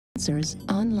Sensors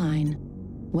online.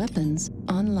 Weapons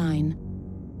online.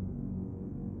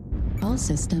 All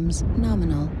systems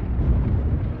nominal.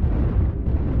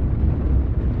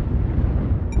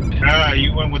 Ah,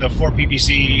 you went with a 4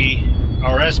 PPC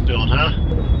RS build, huh?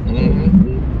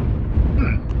 Mm-hmm.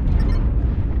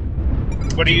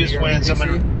 What do you use when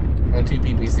someone... On 2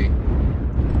 PPC.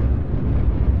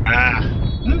 Ah.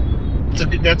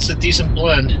 That's a decent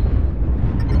blend.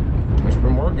 It's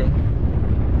been working.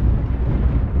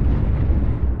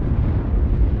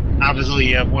 Obviously,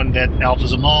 you have one that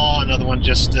alphas them all, another one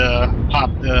just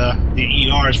popped the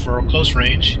ERs for close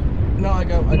range. No, I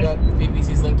got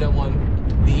PPCs linked on one,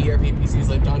 the ER PPCs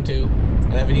linked on two,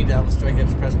 and if I need to alpha strike, I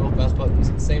have to press both mouse buttons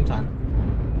at the same time.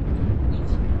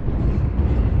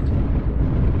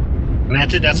 And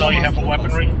that's it? That's all you have for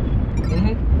weaponry?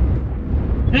 Mm-hmm.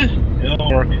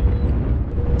 It'll work.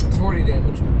 It's 40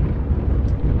 damage.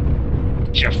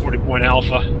 Yeah, 40 point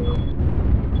alpha.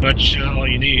 Much all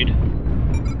you need.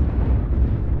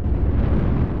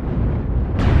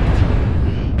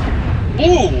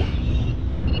 Ooh!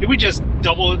 Did we just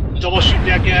double shoot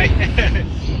that guy?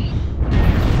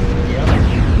 Yep.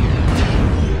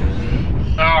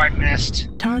 Oh, I missed.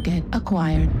 Target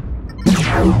acquired.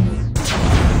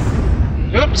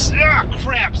 Oops! Ah,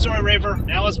 crap! Sorry, Raver.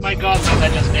 That was my godson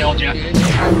that just nailed you.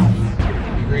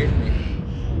 You graded me.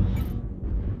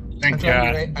 Thank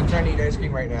God. I'm trying to eat ice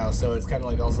cream right now, so it's kind of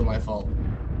like also my fault.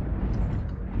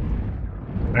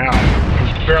 Wow.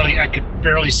 I could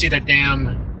barely see that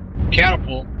damn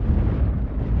catapult.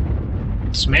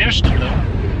 Smashed it though.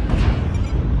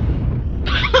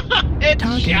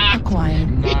 Target acquired.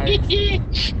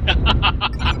 Nice.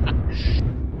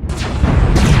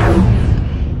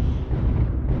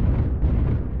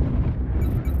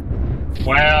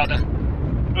 Wow.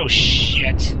 Oh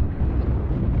shit.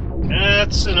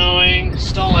 That's annoying.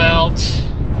 Stall out.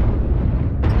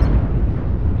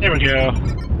 There we go.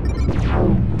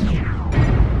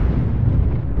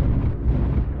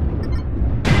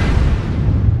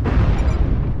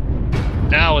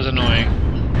 That was annoying.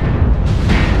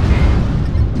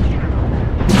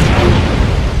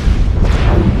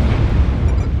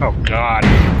 Oh God.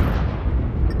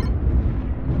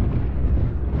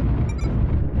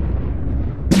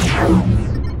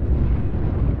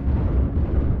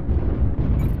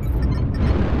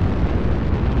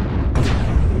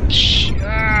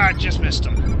 Ah, just missed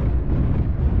him.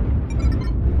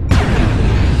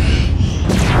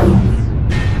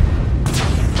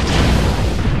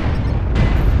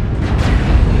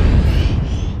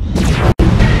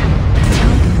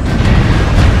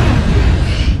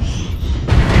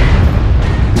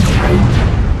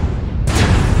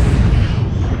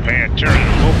 Man, turn it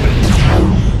open.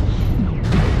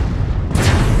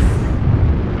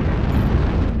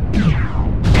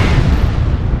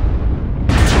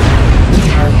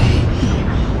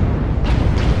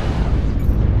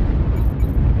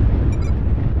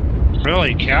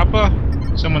 Really, Kappa?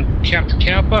 Someone capped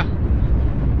Kappa?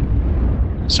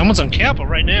 Someone's on Kappa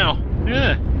right now.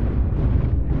 Yeah.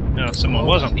 No, someone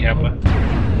was on Kappa.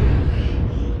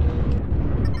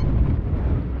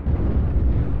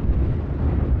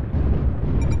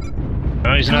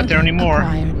 No, he's not there anymore.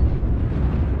 Acquired.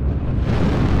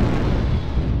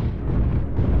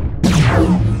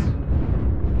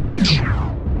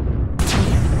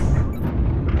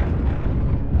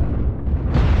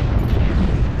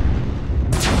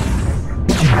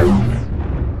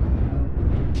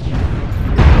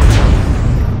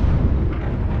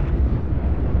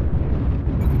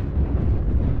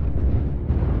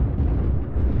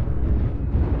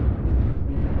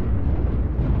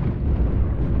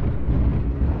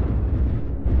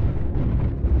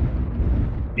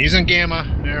 He's in Gamma.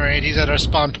 Alright, he's at our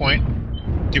spawn point.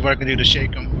 See what I can do to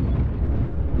shake him.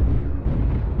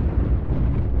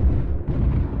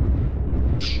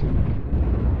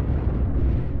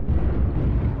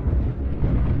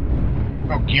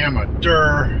 Oh, Gamma.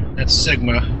 Durr. That's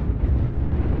Sigma.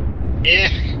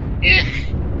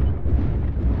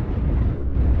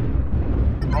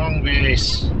 Wrong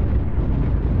base.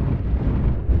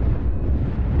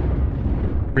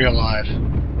 Real live.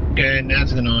 Okay,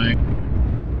 that's annoying.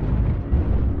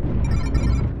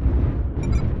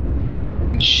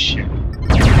 Shit.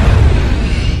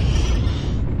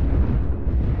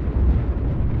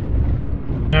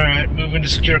 Alright, moving to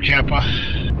secure Kappa.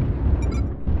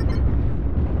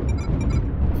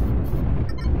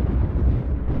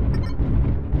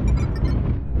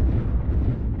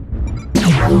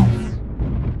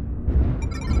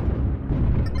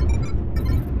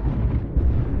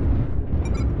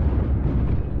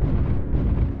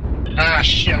 Ah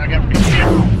shit, I got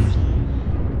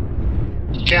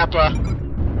Kappa.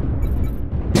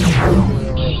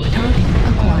 Target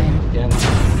acquired. Damn.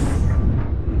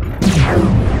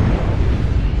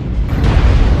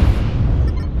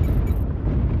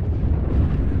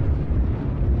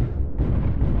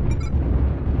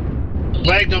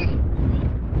 Flagged him.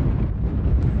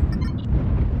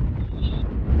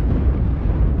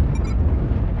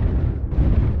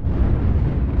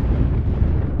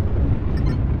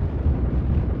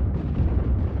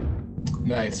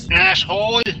 Nice.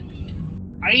 Asshole.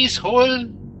 Ice hole.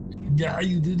 Yeah,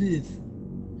 you did it.